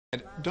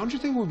Don't you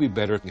think it would be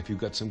better if you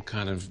got some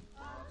kind of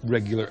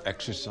regular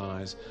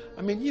exercise?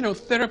 I mean, you know,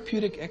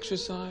 therapeutic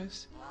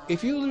exercise.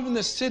 If you live in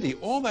the city,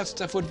 all that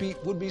stuff would be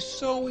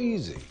so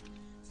easy.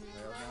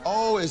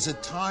 Oh, is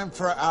it time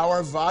for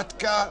our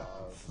vodka?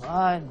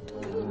 Fun.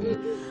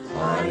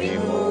 Honeymoon,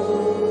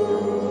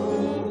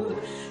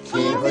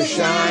 keep her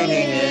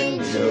shining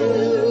in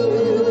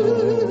June.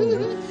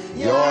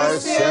 Your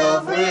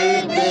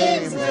silvery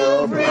beams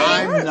will bring.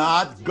 I'm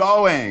not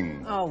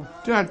going. Oh,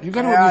 Dad, you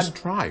got to at least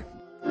try.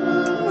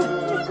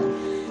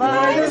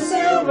 by the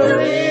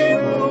silvery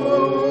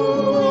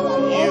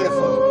moon.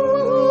 Beautiful.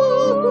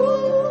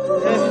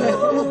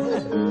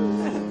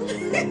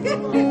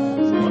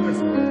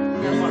 Wonderful.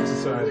 Hemlock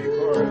Society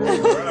chorus.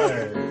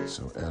 Right.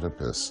 So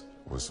Oedipus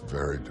was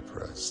very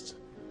depressed.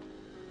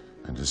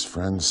 And his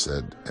friend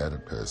said,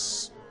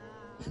 Oedipus,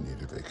 you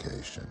need a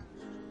vacation.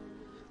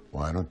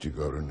 Why don't you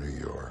go to New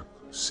York,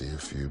 see a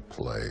few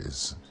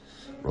plays,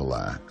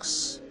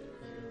 relax?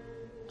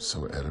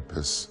 So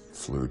Oedipus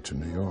flew to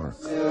New York.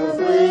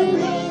 Silvery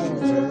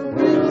beams will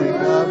bring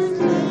love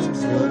dreams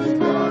to the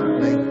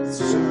darling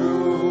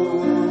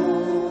soon.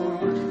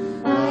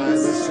 By the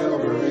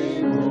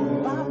silvery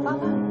moon.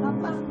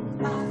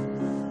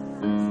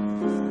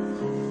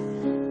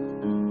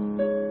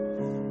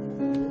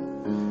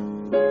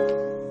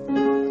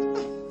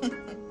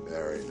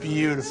 Very nice.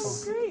 Beautiful.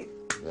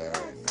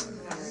 Very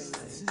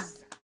nice.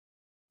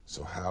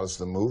 So how's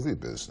the movie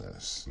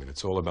business? I mean,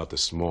 it's all about the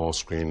small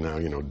screen now,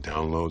 you know,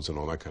 downloads and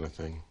all that kind of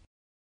thing.